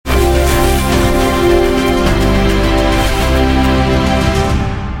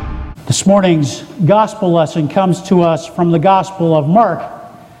This morning's gospel lesson comes to us from the Gospel of Mark,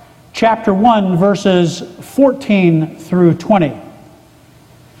 chapter 1, verses 14 through 20.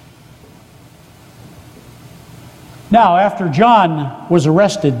 Now, after John was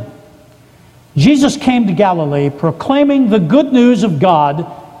arrested, Jesus came to Galilee, proclaiming the good news of God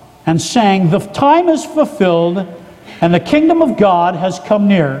and saying, "The time is fulfilled, and the kingdom of God has come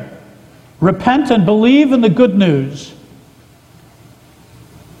near. Repent and believe in the good news."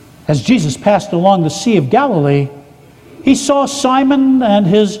 As Jesus passed along the Sea of Galilee, he saw Simon and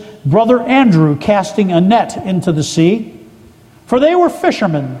his brother Andrew casting a net into the sea, for they were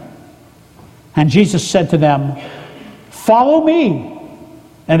fishermen. And Jesus said to them, "Follow me,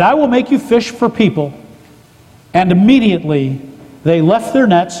 and I will make you fish for people." And immediately they left their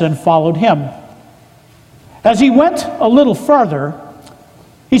nets and followed him. As he went a little farther,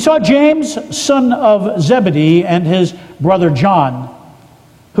 he saw James, son of Zebedee, and his brother John,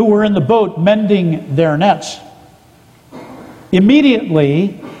 who were in the boat mending their nets.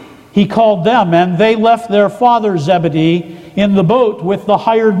 Immediately he called them, and they left their father Zebedee in the boat with the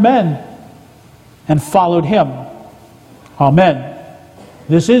hired men and followed him. Amen.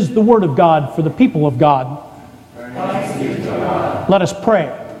 This is the word of God for the people of God. Thanks be to God. Let us pray.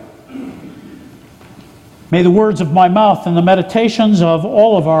 May the words of my mouth and the meditations of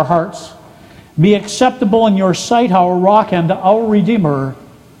all of our hearts be acceptable in your sight, our rock and our Redeemer.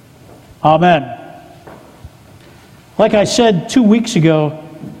 Amen. Like I said 2 weeks ago,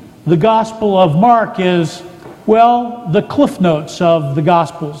 the Gospel of Mark is, well, the cliff notes of the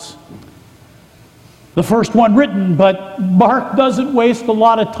Gospels. The first one written, but Mark doesn't waste a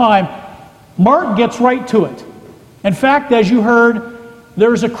lot of time. Mark gets right to it. In fact, as you heard,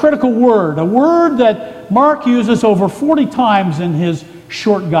 there's a critical word, a word that Mark uses over 40 times in his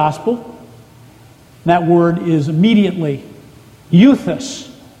short Gospel. That word is immediately, euthus.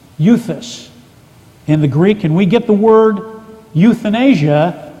 Euthus in the Greek, and we get the word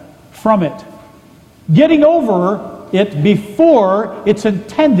euthanasia from it. Getting over it before its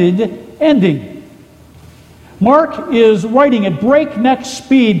intended ending. Mark is writing at breakneck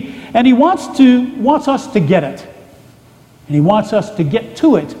speed, and he wants us to get it. And he wants us to get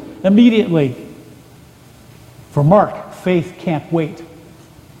to it immediately. For Mark, faith can't wait.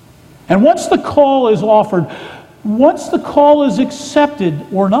 And once the call is offered, once the call is accepted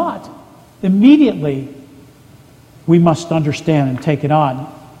or not, immediately we must understand and take it on.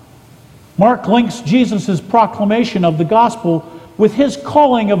 Mark links Jesus' proclamation of the gospel with his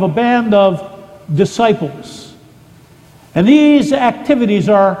calling of a band of disciples. And these activities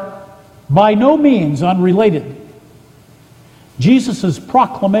are by no means unrelated. Jesus'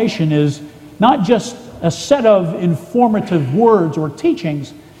 proclamation is not just a set of informative words or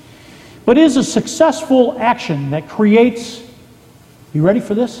teachings, but is a successful action that creates, you ready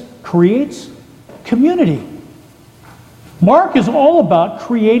for this? Creates community. Mark is all about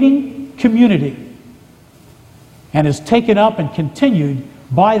creating community and is taken up and continued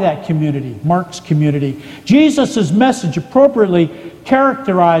by that community, Mark's community. Jesus' message appropriately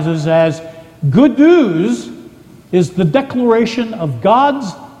characterizes as good news is the declaration of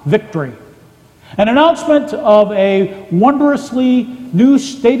God's victory. An announcement of a wondrously new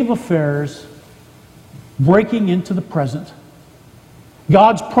state of affairs breaking into the present.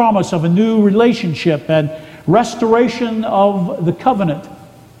 God's promise of a new relationship and restoration of the covenant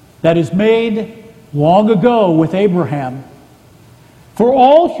that is made long ago with Abraham. For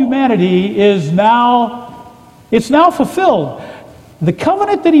all humanity is now fulfilled. The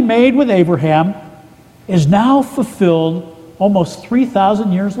covenant that he made with Abraham is now fulfilled almost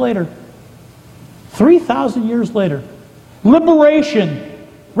 3,000 years later. 3,000 years later. Liberation,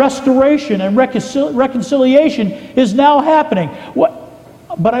 restoration, and reconciliation is now happening.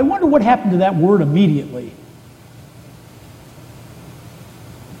 But I wonder what happened to that word immediately.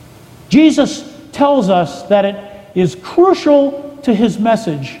 Jesus tells us that it is crucial to his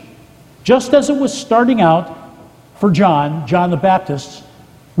message, just as it was starting out for John the Baptist.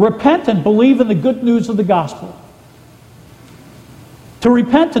 Repent and believe in the good news of the gospel. To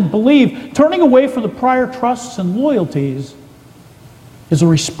repent and believe, turning away from the prior trusts and loyalties, is a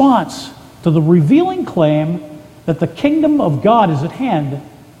response to the revealing claim that the kingdom of God is at hand,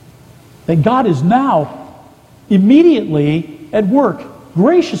 that God is now immediately at work,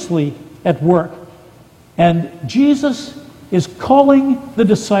 graciously at work. And Jesus is calling the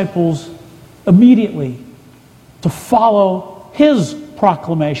disciples immediately to follow his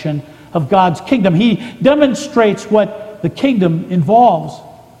proclamation of God's kingdom. He demonstrates what the kingdom involves.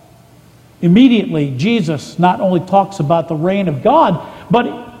 Immediately, Jesus not only talks about the reign of God,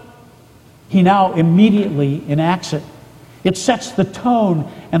 but he now immediately enacts it. It sets the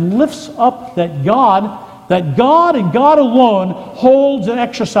tone and lifts up that God and God alone holds and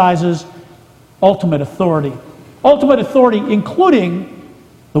exercises ultimate authority. Ultimate authority including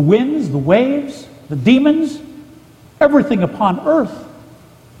the winds, the waves, the demons, everything upon earth.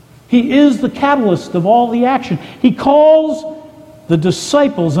 He is the catalyst of all the action. He calls the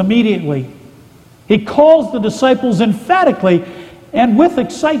disciples immediately. He calls the disciples emphatically and with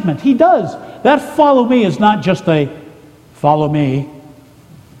excitement. He does. That follow me is not just a follow me.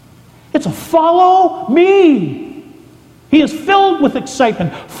 It's a follow me. He is filled with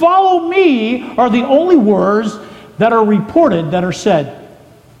excitement. Follow me are the only words that are reported, that are said.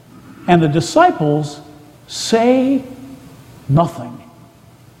 And the disciples say nothing.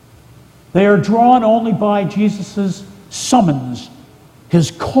 They are drawn only by Jesus' summons,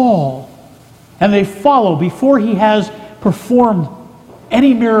 his call, and they follow before he has performed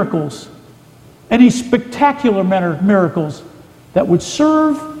any miracles, any spectacular miracles that would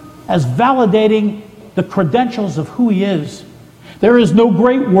serve as validating the credentials of who he is. There is no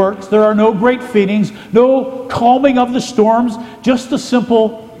great works, there are no great feedings, no calming of the storms, just a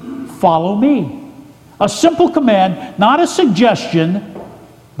simple follow me. A simple command, not a suggestion,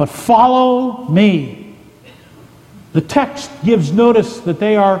 but follow me. The text gives notice that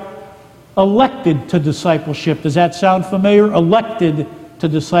they are elected to discipleship. Does that sound familiar? Elected to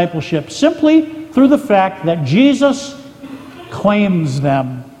discipleship. Simply through the fact that Jesus claims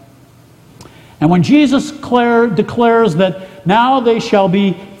them. And when Jesus declares that now they shall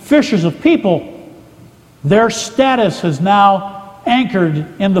be fishers of people, their status is now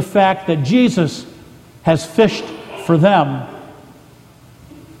anchored in the fact that Jesus has fished for them.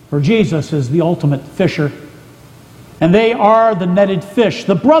 For Jesus is the ultimate fisher. And they are the netted fish.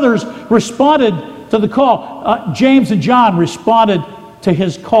 The brothers responded to the call. James and John responded to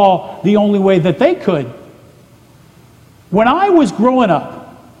his call the only way that they could. When I was growing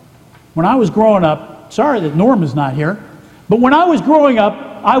up, sorry that Norm is not here, but when I was growing up,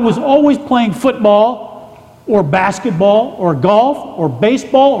 I was always playing football or basketball or golf or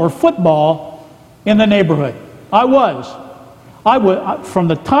baseball or football in the neighborhood. I was. From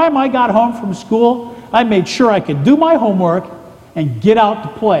the time I got home from school, I made sure I could do my homework and get out to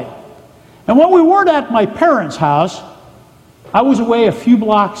play. And when we weren't at my parents' house, I was away a few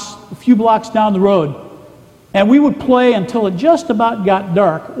blocks down the road, and we would play until it just about got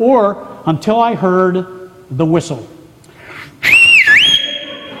dark, or until I heard the whistle.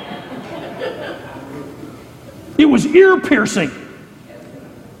 It was ear-piercing.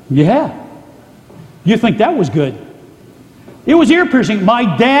 Yeah. You think that was good? It was ear-piercing.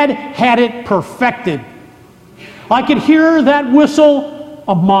 My dad had it perfected. I could hear that whistle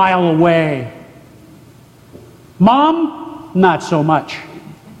a mile away. Mom, not so much.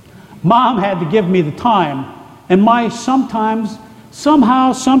 Mom had to give me the time. And sometimes,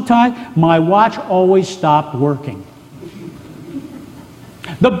 my watch always stopped working.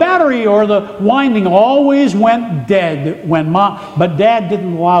 The battery or the winding always went dead but Dad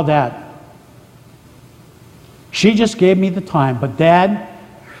didn't allow that. She just gave me the time. But Dad,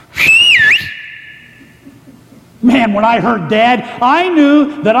 man, when I heard Dad, I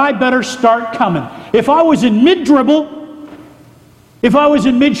knew that I better start coming. If I was in mid-dribble, if I was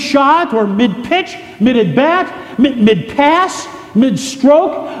in mid-shot or mid-pitch, mid-at-bat, mid-pass,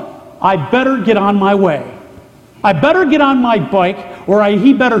 mid-stroke, I better get on my way. I better get on my bike, or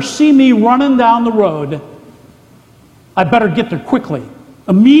he better see me running down the road. I better get there quickly,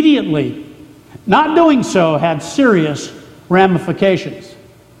 immediately. Not doing so had serious ramifications.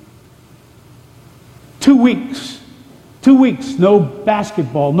 2 weeks. 2 weeks, no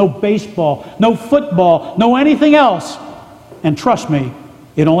basketball, no baseball, no football, no anything else. And trust me,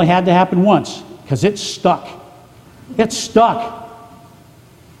 it only had to happen once, because it stuck. It stuck.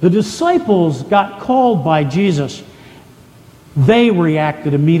 The disciples got called by Jesus. They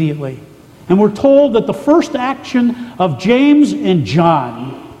reacted immediately. And we're told that the first action of James and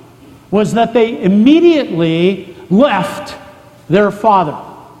John was that they immediately left their father.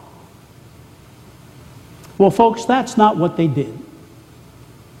 Well, folks, that's not what they did.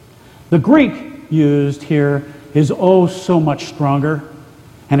 The Greek used here is oh so much stronger,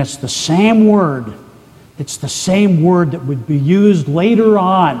 and it's the same word. It's the same word that would be used later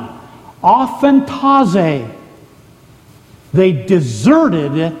on. Aphantaze. They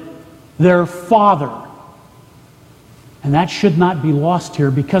deserted their father. And that should not be lost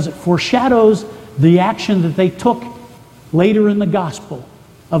here, because it foreshadows the action that they took later in the gospel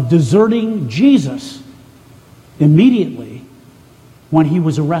of deserting Jesus immediately when he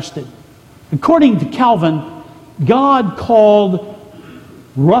was arrested. According to Calvin, God called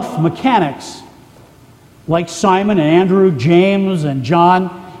rough mechanics like Simon and Andrew, James and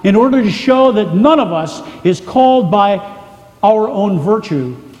John, in order to show that none of us is called by our own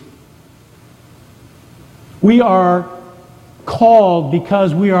virtue. We are called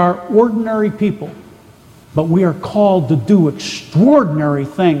because we are ordinary people, but we are called to do extraordinary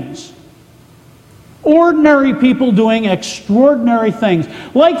things. Ordinary people doing extraordinary things.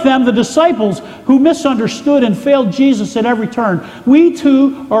 Like them, the disciples who misunderstood and failed Jesus at every turn. We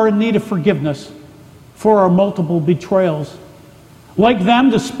too are in need of forgiveness for our multiple betrayals. Like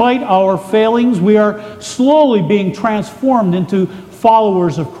them, despite our failings, we are slowly being transformed into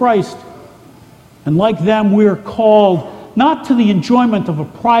followers of Christ. And like them, we are called not to the enjoyment of a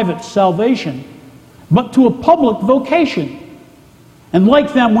private salvation, but to a public vocation. And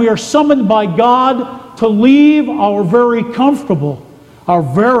like them, we are summoned by God to leave our very comfortable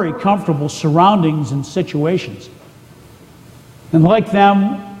surroundings and situations. And like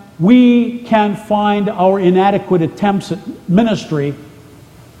them, we can find our inadequate attempts at ministry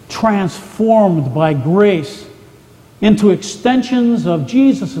transformed by grace into extensions of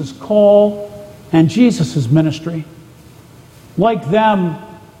Jesus' call and Jesus' ministry. Like them,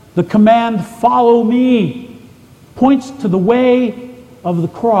 the command, "Follow me," points to the way of the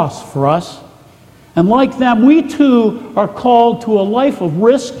cross for us. And like them, we too are called to a life of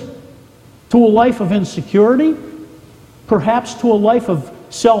risk, to a life of insecurity, perhaps to a life of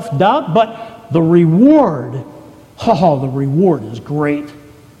self-doubt, but the reward is great.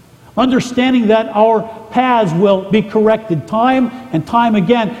 Understanding that our paths will be corrected time and time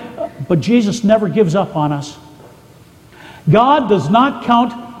again, but Jesus never gives up on us. God does not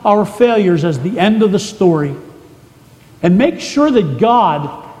count our failures as the end of the story. And make sure that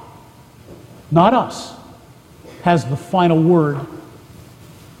God, not us, has the final word.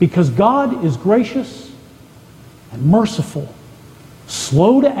 Because God is gracious and merciful,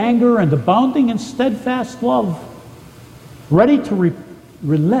 slow to anger and abounding in steadfast love, ready to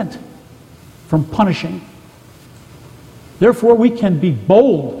relent from punishing. Therefore, we can be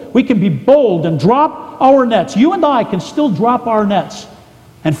bold. We can be bold and drop our nets. You and I can still drop our nets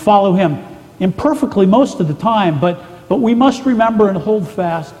and follow Him. Imperfectly most of the time, but we must remember and hold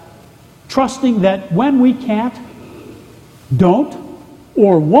fast, trusting that when we can't, don't,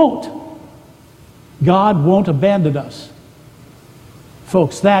 or won't, God won't abandon us.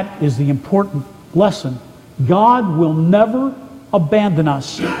 Folks, that is the important lesson. God will never abandon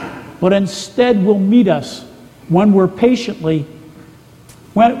us, but instead will meet us when we're patiently,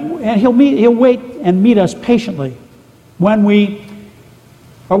 and He'll wait and meet us patiently when we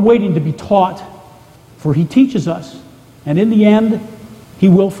are waiting to be taught, for He teaches us. And in the end, He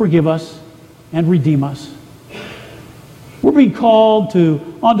will forgive us and redeem us. We're being called to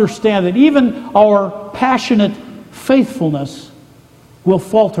understand that even our passionate faithfulness will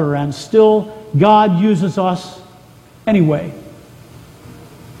falter, and still God uses us anyway.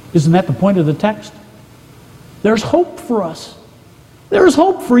 Isn't that the point of the text? There's hope for us. There's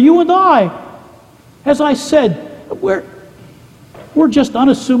hope for you and I. As I said, we're just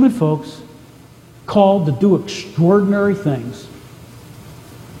unassuming folks, called to do extraordinary things.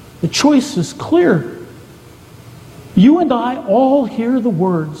 The choice is clear. You and I all hear the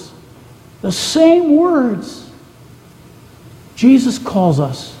words, the same words. Jesus calls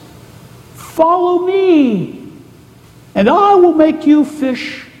us, "Follow me, and I will make you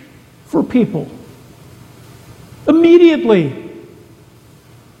fish for people." Immediately.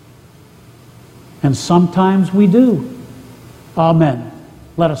 And sometimes we do. Amen.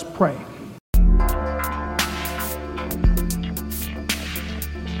 Let us pray.